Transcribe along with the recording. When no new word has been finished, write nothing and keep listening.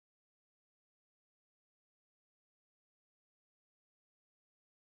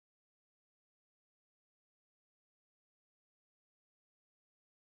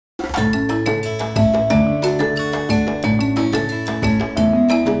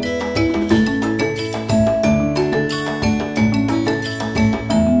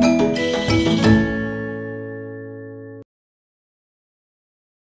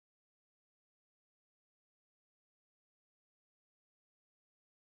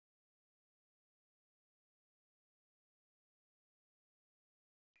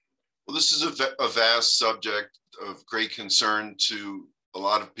Well, this is a vast subject of great concern to a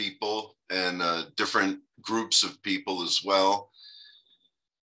lot of people and different groups of people as well.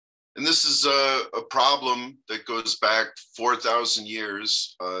 And this is a problem that goes back 4,000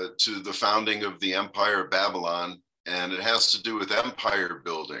 years to the founding of the Empire of Babylon, and it has to do with empire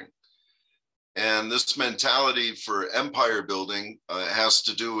building. And this mentality for empire building has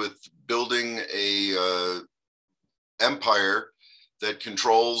to do with building a empire that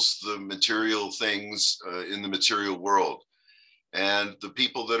controls the material things in the material world. And the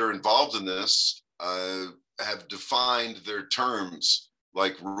people that are involved in this have defined their terms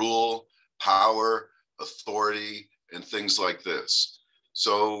like rule, power, authority, and things like this.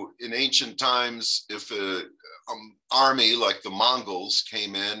 So in ancient times, if an army like the Mongols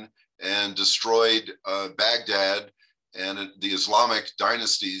came in and destroyed Baghdad and the Islamic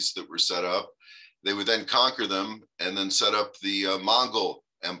dynasties that were set up, they would then conquer them and then set up the Mongol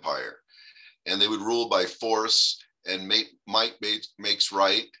Empire. And they would rule by force, and might makes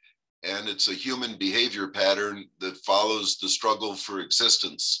right. And it's a human behavior pattern that follows the struggle for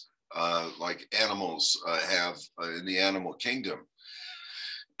existence, like animals have in the animal kingdom.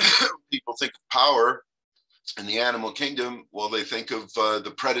 People think of power in the animal kingdom, well, they think of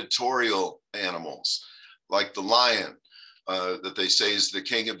the predatorial animals, like the lion, that they say is the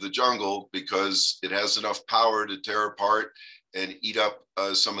king of the jungle because it has enough power to tear apart and eat up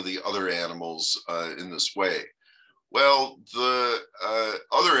some of the other animals in this way. Well, the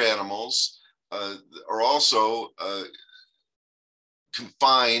other animals are also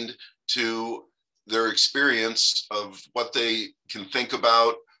confined to their experience of what they can think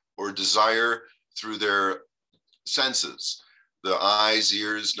about or desire through their senses. The eyes,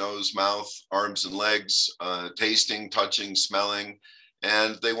 ears, nose, mouth, arms and legs, tasting, touching, smelling,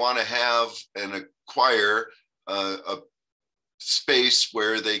 and they want to have and acquire a space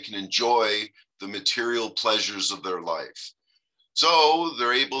where they can enjoy the material pleasures of their life. So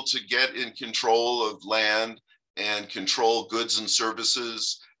they're able to get in control of land and control goods and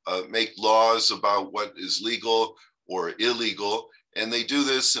services, make laws about what is legal or illegal. And they do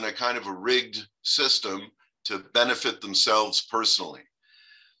this in a kind of a rigged system to benefit themselves personally.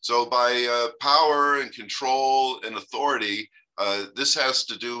 So by power and control and authority, this has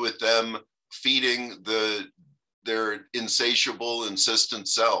to do with them feeding their insatiable, insistent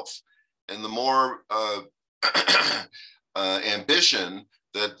self. And the more ambition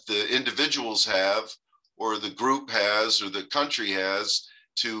that the individuals have, or the group has, or the country has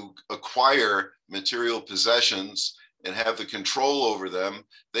to acquire material possessions and have the control over them,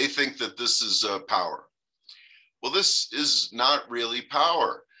 they think that this is power. Well, this is not really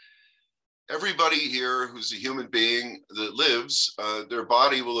power. Everybody here who's a human being that lives, their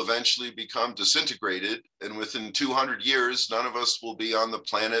body will eventually become disintegrated. And within 200 years, none of us will be on the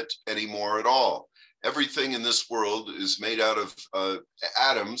planet anymore at all. Everything in this world is made out of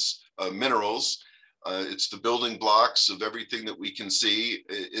atoms, minerals. It's the building blocks of everything that we can see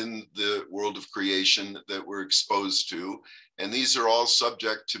in the world of creation that we're exposed to. And these are all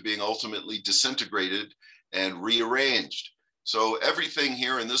subject to being ultimately disintegrated and rearranged. So everything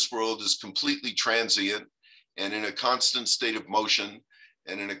here in this world is completely transient and in a constant state of motion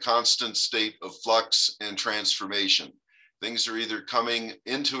and in a constant state of flux and transformation. Things are either coming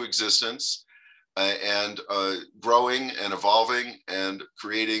into existence and growing and evolving and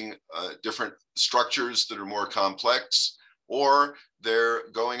creating different structures that are more complex, or they're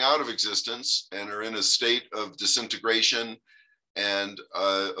going out of existence and are in a state of disintegration and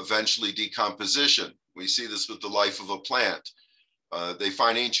eventually decomposition. We see this with the life of a plant. They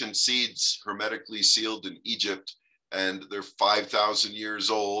find ancient seeds hermetically sealed in Egypt, and they're 5,000 years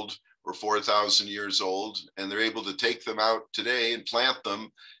old or 4,000 years old, and they're able to take them out today and plant them.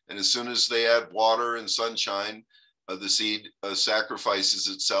 And as soon as they add water and sunshine, the seed sacrifices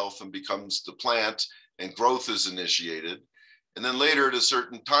itself and becomes the plant, and growth is initiated. And then later, at a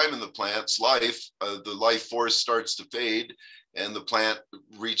certain time in the plant's life, the life force starts to fade, and the plant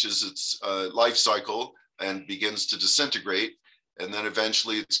reaches its life cycle and begins to disintegrate, and then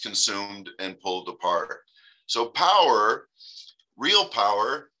eventually it's consumed and pulled apart. So power, real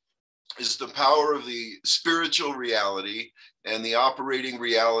power, is the power of the spiritual reality and the operating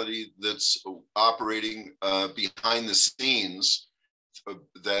reality that's operating behind the scenes,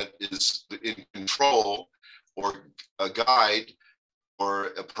 that is in control or a guide or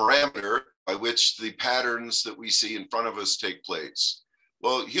a parameter by which the patterns that we see in front of us take place.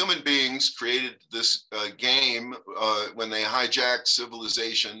 Well, human beings created this game when they hijacked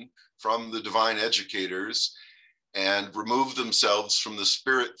civilization from the divine educators and removed themselves from the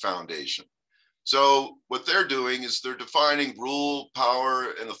spirit foundation. So what they're doing is they're defining rule,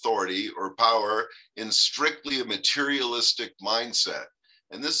 power, and authority, or power, in strictly a materialistic mindset.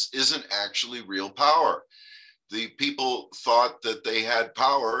 And this isn't actually real power. The people thought that they had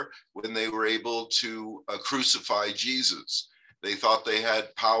power when they were able to crucify Jesus. They thought they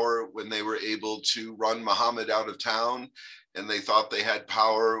had power when they were able to run Muhammad out of town. And they thought they had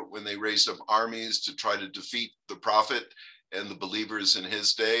power when they raised up armies to try to defeat the prophet and the believers in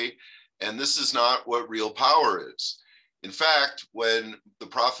his day. And this is not what real power is. In fact, when the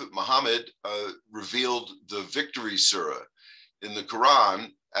Prophet Muhammad revealed the victory surah in the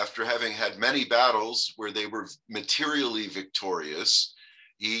Quran, after having had many battles where they were materially victorious,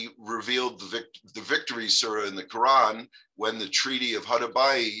 he revealed the victory surah in the Quran when the Treaty of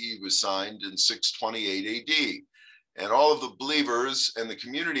Hudaybiyah was signed in 628 AD. And all of the believers and the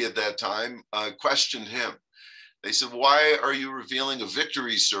community at that time questioned him. They said, why are you revealing a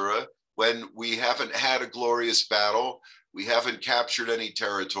victory surah when we haven't had a glorious battle, we haven't captured any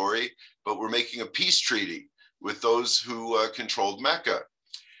territory, but we're making a peace treaty with those who controlled Mecca?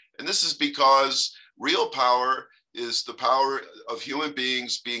 And this is because real power is the power of human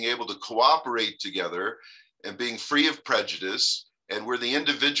beings being able to cooperate together and being free of prejudice, and where the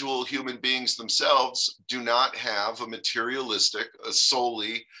individual human beings themselves do not have a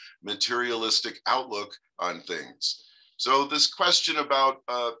solely materialistic outlook on things. So this question about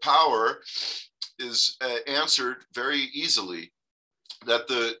power is answered very easily, that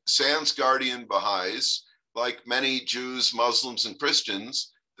the Sans Guardian Bahais, like many Jews, Muslims, and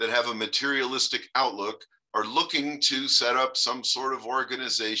Christians that have a materialistic outlook, are looking to set up some sort of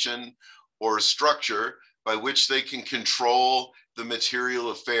organization or structure by which they can control the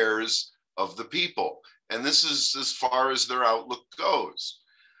material affairs of the people. And this is as far as their outlook goes.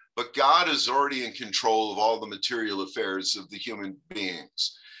 But God is already in control of all the material affairs of the human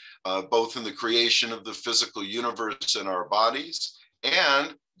beings, both in the creation of the physical universe and our bodies,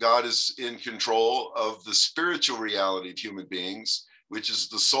 and God is in control of the spiritual reality of human beings, which is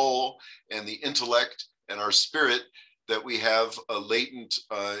the soul and the intellect and our spirit that we have latent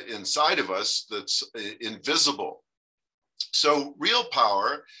inside of us that's invisible. So real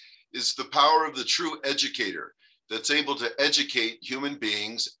power is the power of the true educator that's able to educate human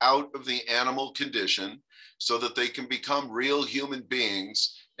beings out of the animal condition so that they can become real human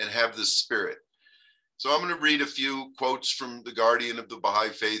beings and have this spirit. So I'm going to read a few quotes from the guardian of the Baha'i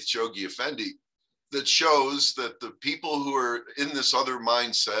faith, Showqi Effendi, that shows that the people who are in this other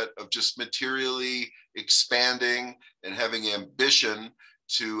mindset of just materially expanding and having ambition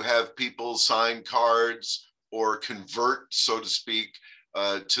to have people sign cards or convert, so to speak,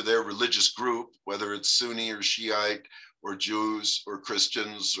 to their religious group, whether it's Sunni or Shiite or Jews or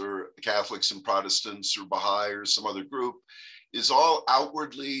Christians or Catholics and Protestants or Baha'i or some other group, is all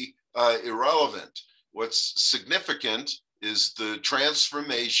outwardly irrelevant. What's significant is the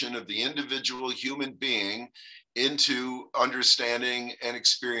transformation of the individual human being into understanding and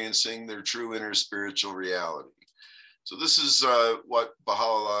experiencing their true inner spiritual reality. So this is what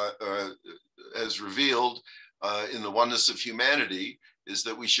Bahaullah has revealed in the oneness of humanity, is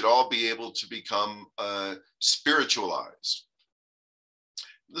that we should all be able to become spiritualized.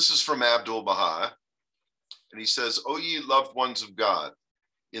 This is from Abdulbaha, and he says, "O ye loved ones of God,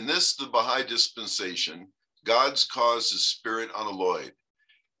 in this, the Baha'i dispensation, God's cause is spirit unalloyed.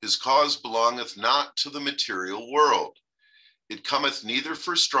 His cause belongeth not to the material world. It cometh neither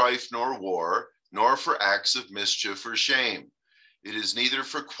for strife nor war, nor for acts of mischief or shame. It is neither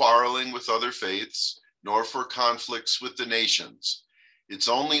for quarreling with other faiths, nor for conflicts with the nations. Its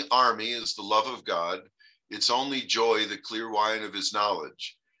only army is the love of God, its only joy the clear wine of his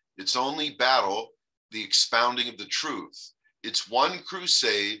knowledge, its only battle the expounding of the truth. Its one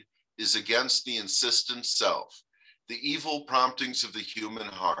crusade is against the insistent self, the evil promptings of the human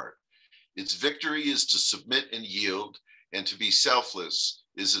heart. Its victory is to submit and yield, and to be selfless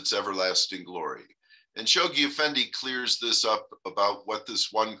is its everlasting glory." And Showqi Effendi clears this up about what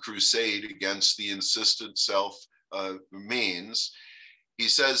this one crusade against the insistent self means. He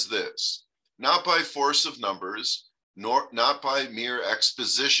says this: "Not by force of numbers, nor not by mere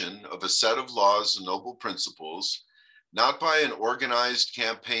exposition of a set of laws and noble principles, not by an organized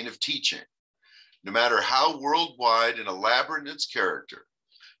campaign of teaching, no matter how worldwide and elaborate in its character,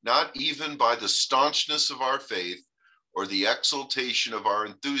 not even by the staunchness of our faith or the exaltation of our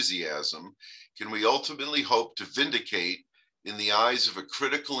enthusiasm, can we ultimately hope to vindicate in the eyes of a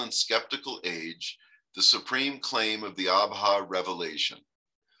critical and skeptical age the supreme claim of the Abha revelation.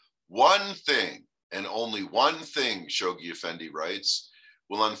 One thing, and only one thing," Showqi Effendi writes,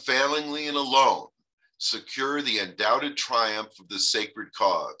 "will unfailingly and alone secure the undoubted triumph of the sacred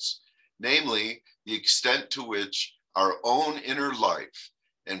cause, namely the extent to which our own inner life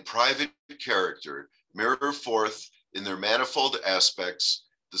and private character mirror forth in their manifold aspects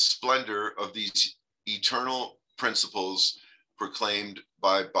the splendor of these eternal principles proclaimed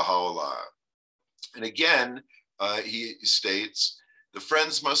by Bahaullah. And again, he states, the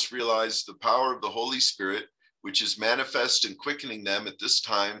friends must realize the power of the Holy Spirit, which is manifest in quickening them at this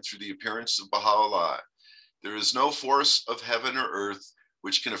time through the appearance of Bahaullah. There is no force of heaven or earth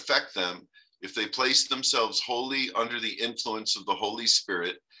which can affect them if they place themselves wholly under the influence of the Holy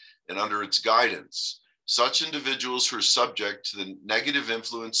Spirit and under its guidance. Such individuals who are subject to the negative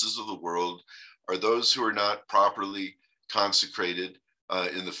influences of the world are those who are not properly consecrated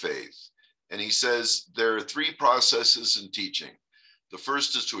in the faith. And he says there are three processes in teaching. The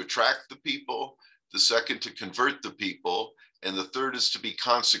first is to attract the people, the second to convert the people, and the third is to be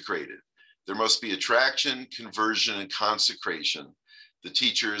consecrated. There must be attraction, conversion, and consecration. The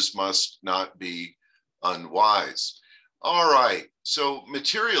teachers must not be unwise. All right, so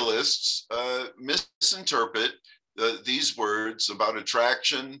materialists misinterpret these words about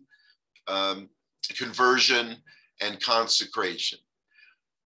attraction, conversion, and consecration.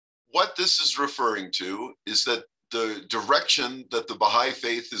 What this is referring to is that the direction that the Baha'i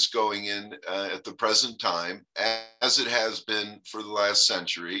faith is going in at the present time, as it has been for the last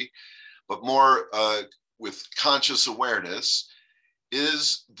century, but more with conscious awareness,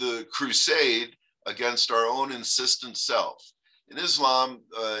 is the crusade against our own insistent self. In Islam,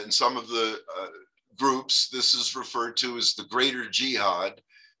 in some of the groups, this is referred to as the greater jihad,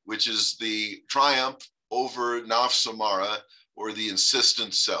 which is the triumph over nafs amara, or the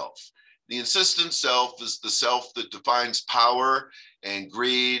insistent self. The insistent self is the self that defines power and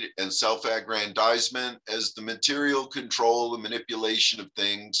greed and self-aggrandizement as the material control and manipulation of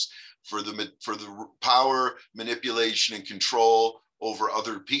things for the power, manipulation, and control over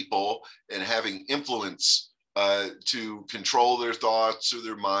other people, and having influence to control their thoughts or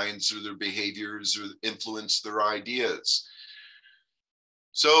their minds or their behaviors or influence their ideas.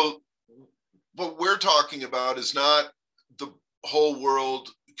 So what we're talking about is not the whole world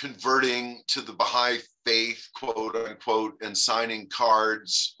converting to the Baha'i faith, quote unquote, and signing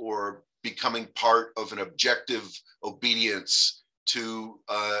cards or becoming part of an objective obedience to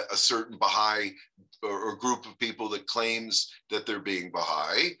a certain Baha'i or group of people that claims that they're being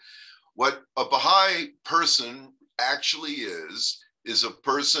Baha'i. What a Baha'i person actually is a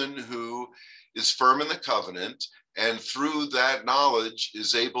person who is firm in the covenant, and through that knowledge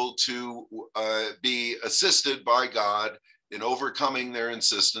is able to be assisted by God in overcoming their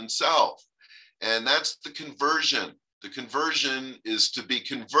insistent self. And that's the conversion. The conversion is to be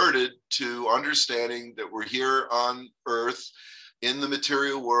converted to understanding that we're here on earth in the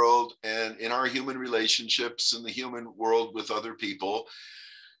material world and in our human relationships in the human world with other people,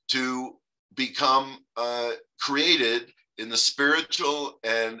 to become created in the spiritual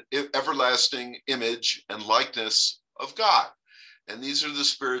and everlasting image and likeness of God. And these are the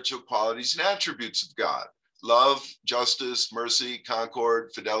spiritual qualities and attributes of God: love, justice, mercy,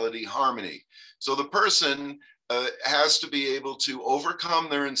 concord, fidelity, harmony. So the person has to be able to overcome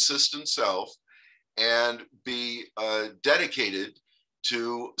their insistent self and be dedicated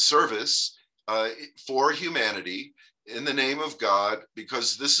to service for humanity in the name of God,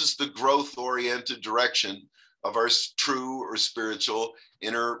 because this is the growth-oriented direction of our true or spiritual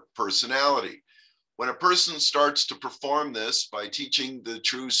inner personality. When a person starts to perform this by teaching the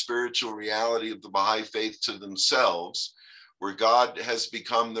true spiritual reality of the Baha'i faith to themselves, where God has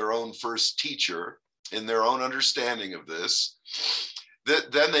become their own first teacher in their own understanding of this,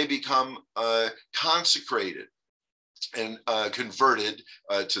 then they become consecrated and converted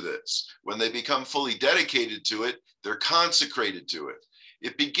to this. When they become fully dedicated to it, they're consecrated to it.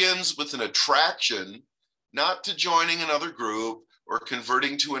 It begins with an attraction, not to joining another group or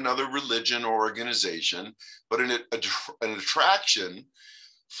converting to another religion or organization, but an attraction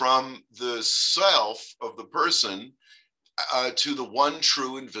from the self of the person to the one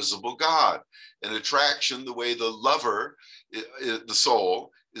true invisible God. An attraction the way the lover, the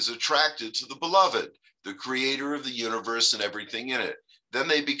soul, is attracted to the beloved, the creator of the universe and everything in it. Then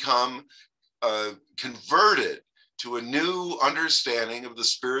they become converted to a new understanding of the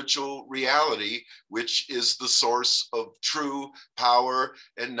spiritual reality, which is the source of true power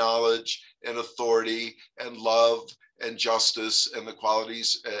and knowledge and authority and love and justice and the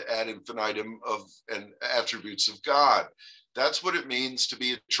qualities ad infinitum of and attributes of God. That's what it means to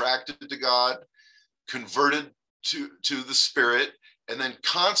be attracted to God, converted to the Spirit, and then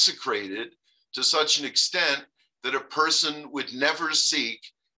consecrated to such an extent that a person would never seek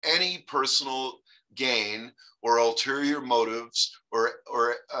any personal gain or ulterior motives or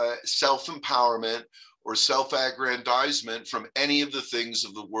self-empowerment or self-aggrandizement from any of the things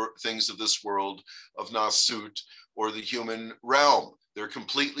of this world of Nasut or the human realm. They're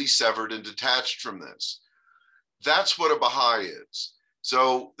completely severed and detached from this. That's what a Baha'i is.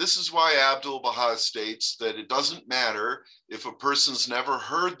 So this is why Abdulbaha states that it doesn't matter if a person's never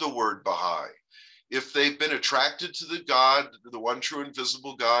heard the word Baha'i. If they've been attracted to the God, the one true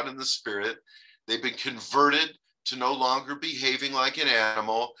invisible God in the spirit, they've been converted to no longer behaving like an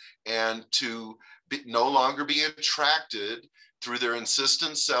animal and to no longer be attracted through their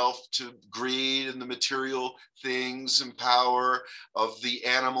insistent self to greed and the material things and power of the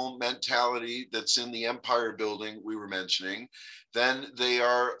animal mentality that's in the empire building we were mentioning, then they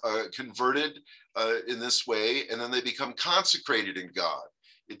are converted in this way, and then they become consecrated in God.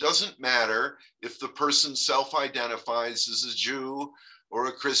 It doesn't matter if the person self-identifies as a Jew or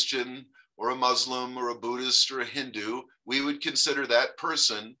a Christian or a Muslim or a Buddhist or a Hindu. We would consider that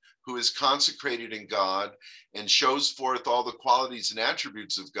person who is consecrated in God and shows forth all the qualities and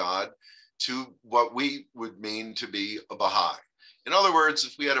attributes of God to what we would mean to be a Baha'i. In other words,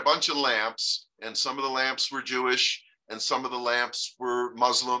 if we had a bunch of lamps and some of the lamps were Jewish and some of the lamps were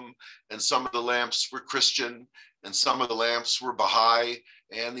Muslim and some of the lamps were Christian and some of the lamps were Baha'i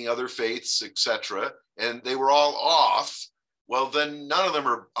and the other faiths, etc., and they were all off, well, then none of them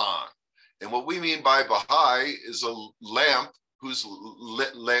are on. And what we mean by Baha'i is a lamp whose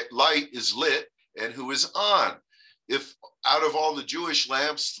light is lit and who is on. If out of all the Jewish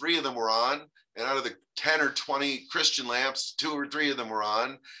lamps, 3 of them were on, and out of the 10 or 20 Christian lamps, 2 or 3 of them were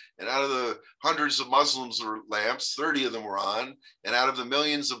on, and out of the hundreds of Muslims or lamps, 30 of them were on, and out of the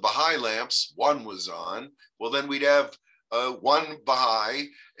millions of Baha'i lamps, 1 was on, well, then we'd have 1 Baha'i,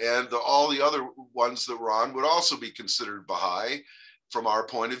 and all the other ones that were on would also be considered Baha'i from our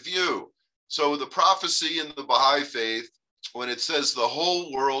point of view. So the prophecy in the Baha'i faith, when it says the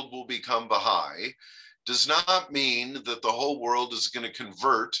whole world will become Baha'i, does not mean that the whole world is going to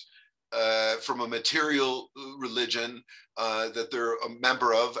convert from a material religion that they're a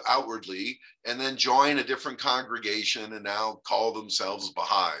member of outwardly and then join a different congregation and now call themselves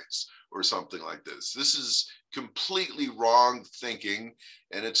Bahais or something like this. This is completely wrong thinking,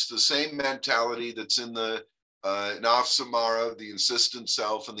 and it's the same mentality that's in the Naf Samara, the insistent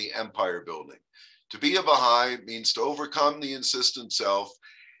self, and the empire building. To be a Baha'i means to overcome the insistent self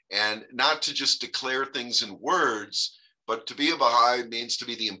and not to just declare things in words, but to be a Baha'i means to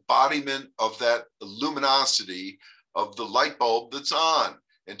be the embodiment of that luminosity of the light bulb that's on,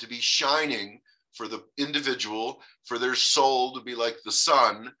 and to be shining for the individual, for their soul to be like the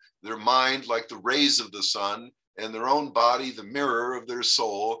sun, their mind like the rays of the sun, and their own body the mirror of their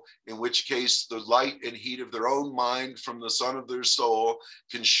soul, in which case the light and heat of their own mind from the sun of their soul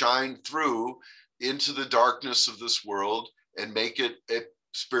can shine through into the darkness of this world and make it a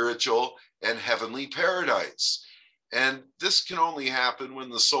spiritual and heavenly paradise. And this can only happen when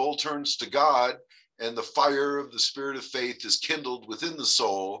the soul turns to God and the fire of the spirit of faith is kindled within the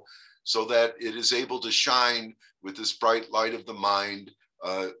soul so that it is able to shine with this bright light of the mind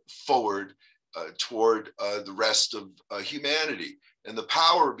forward toward the rest of humanity. And the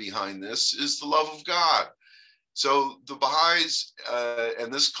power behind this is the love of God. So the Baha'is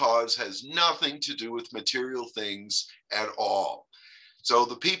and this cause has nothing to do with material things at all. So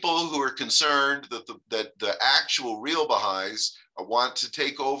the people who are concerned that the actual real Baha'is want to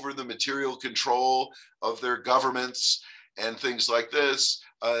take over the material control of their governments and things like this,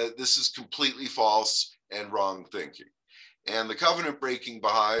 this is completely false and wrong thinking. And the covenant-breaking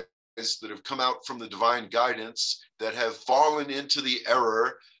Baha'is that have come out from the divine guidance that have fallen into the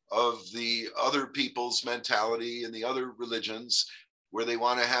error of the other people's mentality and the other religions where they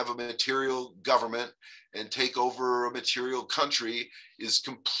want to have a material government and take over a material country is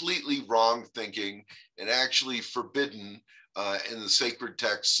completely wrong thinking and actually forbidden in the sacred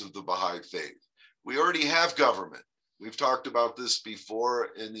texts of the Baha'i faith. We already have government. We've talked about this before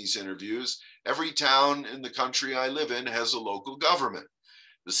in these interviews. Every town in the country I live in has a local government.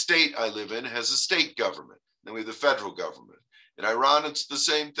 The state I live in has a state government. Then we have the federal government. In Iran, it's the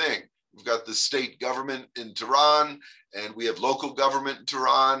same thing. We've got the state government in Tehran, and we have local government in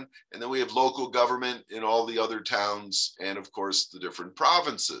Tehran, and then we have local government in all the other towns, and of course, the different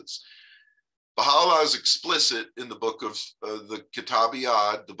provinces. Baha'u'llah is explicit in the book of the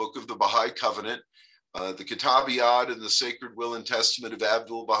Kitab-i-Ad, the book of the Baha'i Covenant. The Kitab-i-Ad and the Sacred Will and Testament of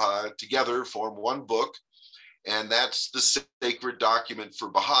Abdul-Baha together form one book, and that's the sacred document for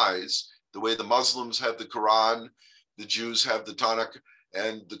Baha'is, the way the Muslims have the Quran, the Jews have the Tanakh,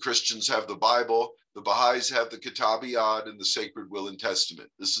 and the Christians have the Bible. The Baha'is have the Kitab-i-Ad and the Sacred Will and Testament.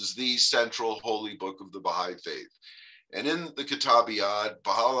 This is the central holy book of the Baha'i faith. And in the Kitabiyat,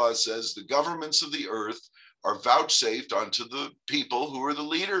 Baha'u'llah says the governments of the earth are vouchsafed unto the people who are the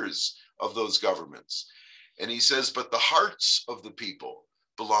leaders of those governments. And he says, but the hearts of the people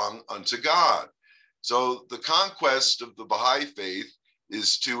belong unto God. So the conquest of the Baha'i faith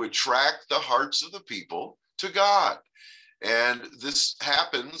is to attract the hearts of the people to God. And this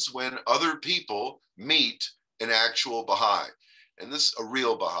happens when other people meet an actual Baha'i. And this is a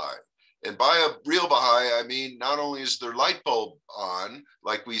real Baha'i. And by a real Baha'i, I mean, not only is their light bulb on,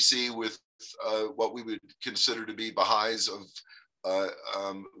 like we see with what we would consider to be Baha'is of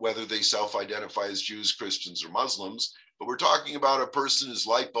whether they self-identify as Jews, Christians, or Muslims, but we're talking about a person whose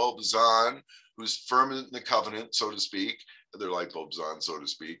light bulb is on, who's firm in the covenant, so to speak, their light bulb's on, so to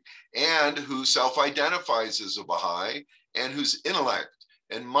speak, and who self-identifies as a Baha'i, and whose intellect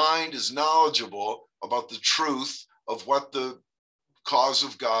and mind is knowledgeable about the truth of what the cause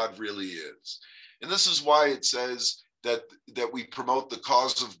of God really is. And this is why it says that we promote the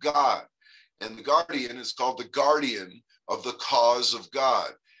cause of God. And the guardian is called the guardian of the cause of God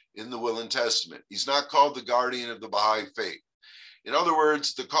in the Will and Testament. He's not called the guardian of the Baha'i faith. In other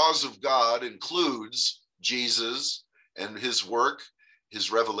words, the cause of God includes Jesus and his work,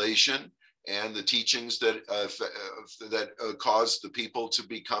 his revelation, and the teachings that caused the people to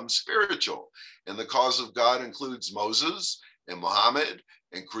become spiritual. And the cause of God includes Moses and Muhammad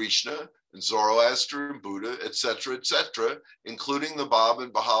and Krishna and Zoroaster and Buddha, etc., including the Bab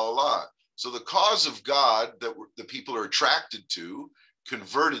and Bahaullah. So the cause of God that the people are attracted to,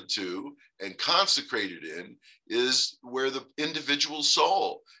 converted to, and consecrated in is where the individual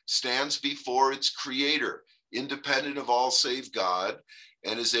soul stands before its creator, independent of all save God,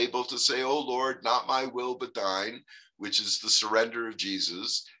 and is able to say, oh Lord, not my will, but thine, which is the surrender of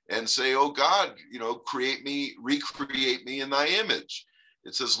Jesus, and say, oh God, create me, recreate me in thy image.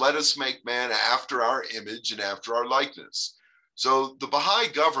 It says, let us make man after our image and after our likeness. So the Baha'i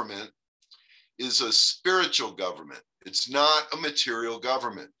government is a spiritual government. It's not a material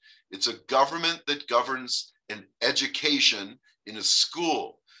government. It's a government that governs an education in a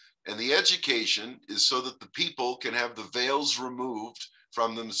school. And the education is so that the people can have the veils removed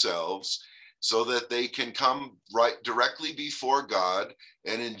from themselves so that they can come right directly before God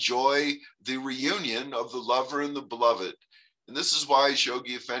and enjoy the reunion of the lover and the beloved. And this is why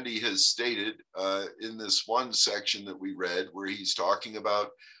Shoghi Effendi has stated in this one section that we read, where he's talking about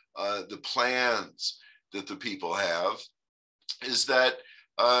the plans that the people have, is that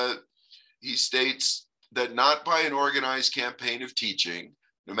he states that not by an organized campaign of teaching,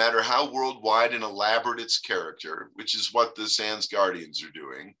 no matter how worldwide and elaborate its character, which is what the Sans Guardians are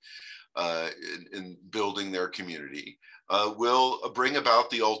doing in building their community, will bring about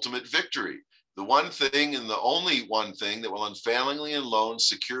the ultimate victory. The one thing and the only one thing that will unfailingly and alone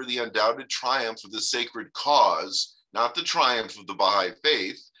secure the undoubted triumph of the sacred cause, not the triumph of the Baha'i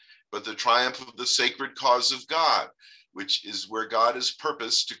faith, but the triumph of the sacred cause of God, which is where God has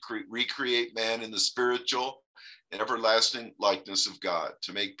purposed to recreate man in the spiritual and everlasting likeness of God,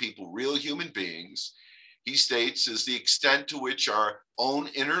 to make people real human beings. He states, is the extent to which our own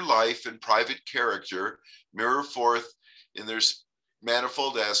inner life and private character mirror forth in their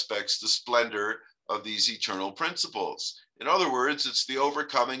manifold aspects the splendor of these eternal principles. In other words, it's the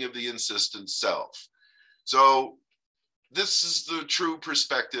overcoming of the insistent self. So this is the true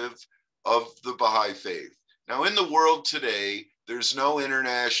perspective of the Baha'i faith. Now, in the world today, there's no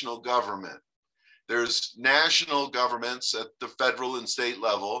international government. There's national governments at the federal and state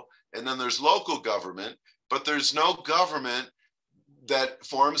level, and then there's local government, but there's no government that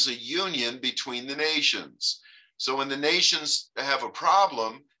forms a union between the nations. So when the nations have a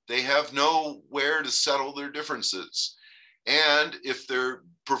problem, they have nowhere to settle their differences. And if they're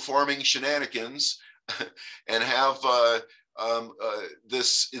performing shenanigans and have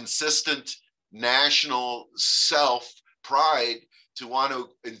this insistent national self-pride to want to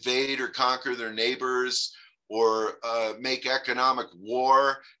invade or conquer their neighbors or make economic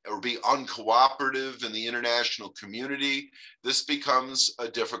war or be uncooperative in the international community, this becomes a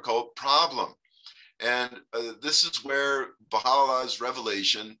difficult problem. And this is where Baha'u'llah's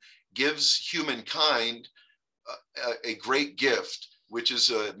revelation gives humankind a great gift, which is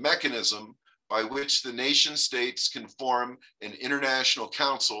a mechanism by which the nation states can form an international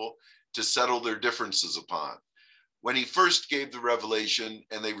council to settle their differences upon. When he first gave the revelation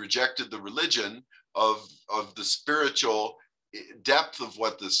and they rejected the religion of the spiritual depth of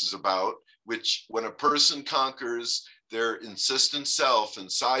what this is about, which when a person conquers their insistent self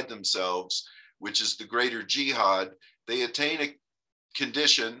inside themselves, which is the greater jihad, they attain a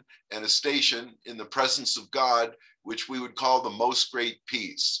condition and a station in the presence of God, which we would call the most great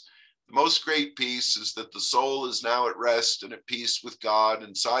peace. The most great peace is that the soul is now at rest and at peace with God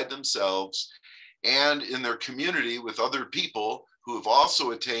inside themselves and in their community with other people who have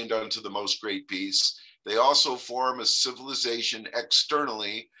also attained unto the most great peace. They also form a civilization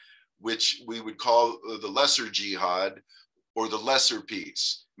externally, which we would call the lesser jihad or the lesser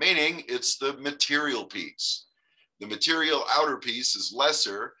peace, meaning it's the material peace. The material outer peace is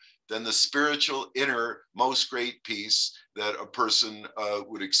lesser than the spiritual inner most great peace that a person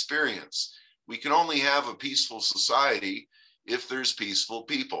would experience. We can only have a peaceful society if there's peaceful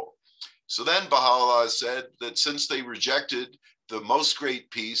people. So then Baha'u'llah said that since they rejected the most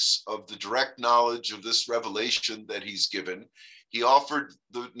great peace of the direct knowledge of this revelation that he's given, he offered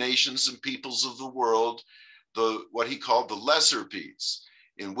the nations and peoples of the world what he called the lesser peace,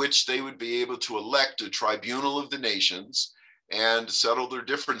 in which they would be able to elect a tribunal of the nations and settle their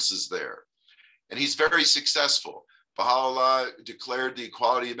differences there. And he's very successful. Baha'u'llah declared the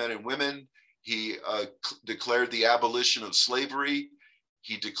equality of men and women. He declared the abolition of slavery.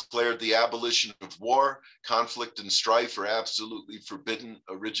 He declared the abolition of war. Conflict and strife are absolutely forbidden,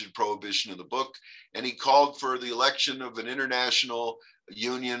 a rigid prohibition in the book. And he called for the election of an international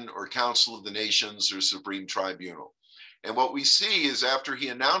union or council of the nations or supreme tribunal. And what we see is after he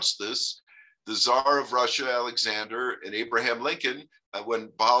announced this, the Tsar of Russia, Alexander, and Abraham Lincoln, when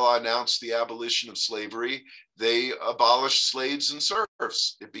Baha'u'llah announced the abolition of slavery, they abolished slaves and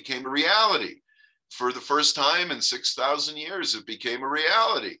serfs. It became a reality. For the first time in 6,000 years, it became a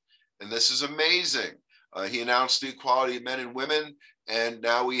reality. And this is amazing. He announced the equality of men and women. And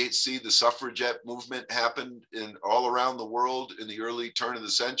now we see the suffragette movement happen all around the world in the early turn of the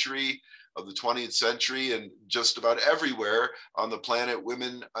century, of the 20th century, and just about everywhere on the planet,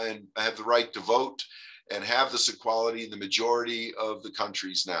 women have the right to vote and have this equality in the majority of the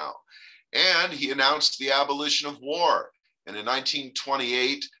countries now. And he announced the abolition of war. And in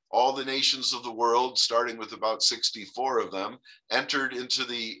 1928, all the nations of the world, starting with about 64 of them, entered into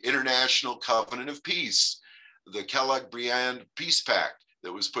the International Covenant of Peace, the Kellogg-Briand Peace Pact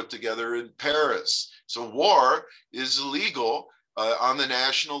that was put together in Paris. So war is illegal on the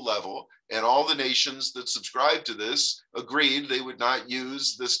national level, and all the nations that subscribed to this agreed they would not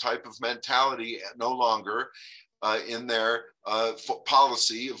use this type of mentality no longer in their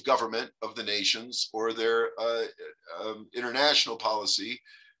policy of government of the nations or their international policy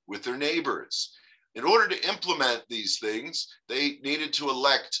with their neighbors. In order to implement these things, they needed to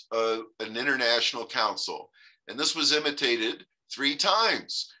elect an international council. And this was imitated 3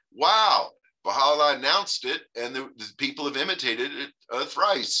 times. Wow. Baha'u'llah announced it, and the people have imitated it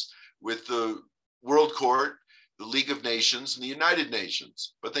thrice with the World Court, the League of Nations, and the United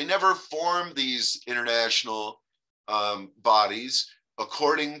Nations. But they never formed these international bodies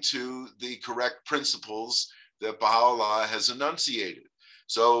according to the correct principles that Baha'u'llah has enunciated.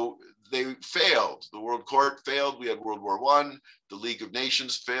 So they failed. The World Court failed. We had World War I. The League of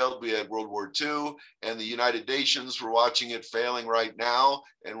Nations failed. We had World War II. And the United Nations, we're watching it failing right now.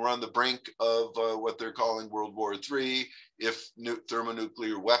 And we're on the brink of what they're calling World War III if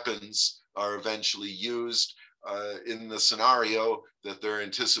thermonuclear weapons are eventually used in the scenario that they're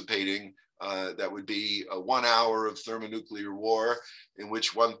anticipating. That would be 1 hour of thermonuclear war in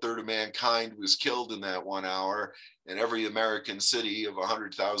which 1/3 of mankind was killed in that 1 hour, and every American city of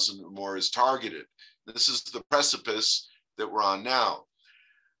 100,000 or more is targeted. This is the precipice that we're on now.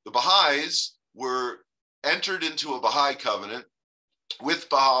 The Bahais were entered into a Bahai covenant with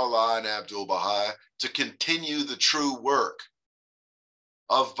Baha'u'llah and Abdulbaha to continue the true work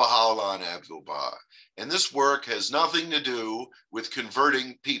of Baha'u'llah and Abdulbaha. And this work has nothing to do with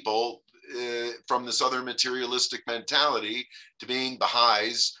converting people from this other materialistic mentality to being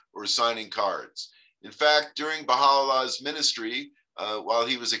Bahais or signing cards. In fact, during Baha'u'llah's ministry, while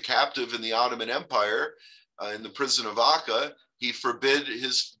he was a captive in the Ottoman Empire, in the prison of Akka, he forbid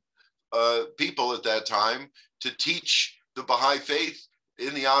his people at that time to teach the Baha'i faith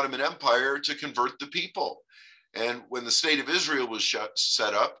in the Ottoman Empire to convert the people. And when the state of Israel was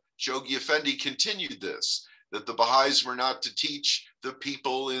set up, Shoghi Effendi continued this, that the Baha'is were not to teach the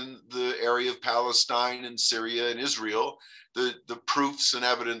people in the area of Palestine and Syria and Israel the proofs and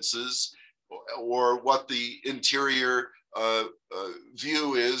evidences or what the interior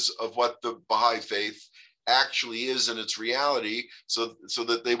view is of what the Baha'i faith actually is in its reality, so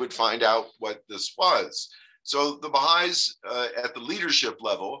that they would find out what this was. So the Baha'is at the leadership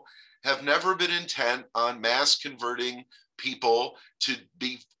level have never been intent on mass converting people to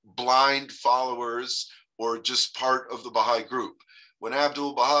be blind followers or just part of the Baha'i group. When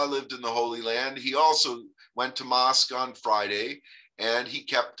Abdul-Baha lived in the Holy Land, he also went to mosque on Friday, and he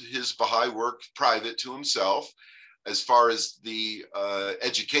kept his Baha'i work private to himself. as far as the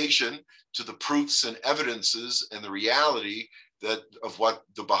education to the proofs and evidences and the reality of what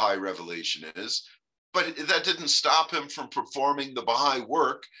the Baha'i revelation is. But that didn't stop him from performing the Baha'i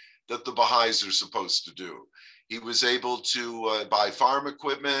work that the Baha'is are supposed to do. He was able to buy farm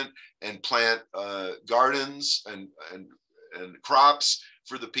equipment and plant gardens and crops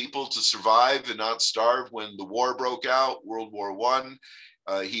for the people to survive and not starve when the war broke out, World War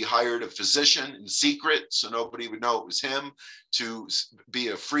I. He hired a physician in secret so nobody would know it was him to be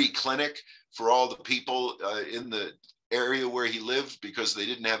a free clinic for all the people in the area where he lived because they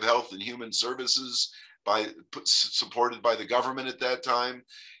didn't have health and human services supported by the government at that time.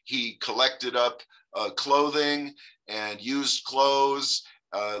 He collected up clothing and used clothes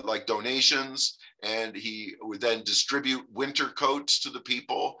like donations, and he would then distribute winter coats to the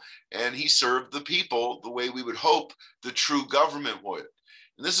people, and he served the people the way we would hope the true government would.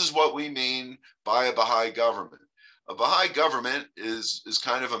 And this is what we mean by a Baha'i government. A Baha'i government is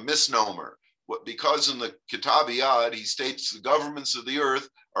kind of a misnomer. Because in the Kitabiyat, he states the governments of the earth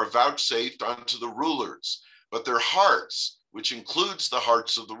are vouchsafed unto the rulers, but their hearts, which includes the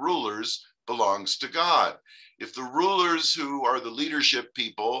hearts of the rulers, belongs to God. If the rulers, who are the leadership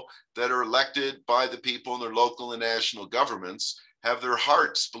people that are elected by the people in their local and national governments, have their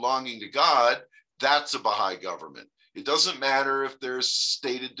hearts belonging to God, that's a Baha'i government. It doesn't matter if they're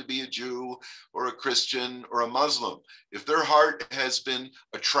stated to be a Jew or a Christian or a Muslim. If their heart has been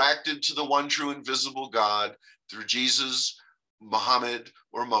attracted to the one true invisible God through Jesus, Muhammad,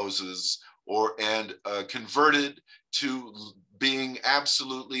 or Moses, and converted to being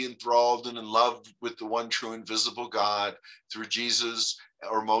absolutely enthralled and in love with the one true invisible God through Jesus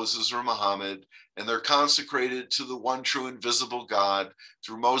or Moses or Muhammad, and they're consecrated to the one true invisible God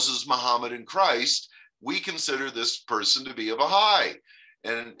through Moses, Muhammad, and Christ, we consider this person to be a Baha'i.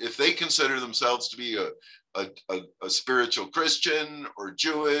 And if they consider themselves to be a spiritual Christian or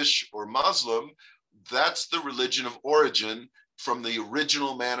Jewish or Muslim, that's the religion of origin from the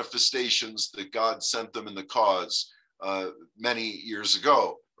original manifestations that God sent them in the cause many years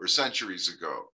ago or centuries ago.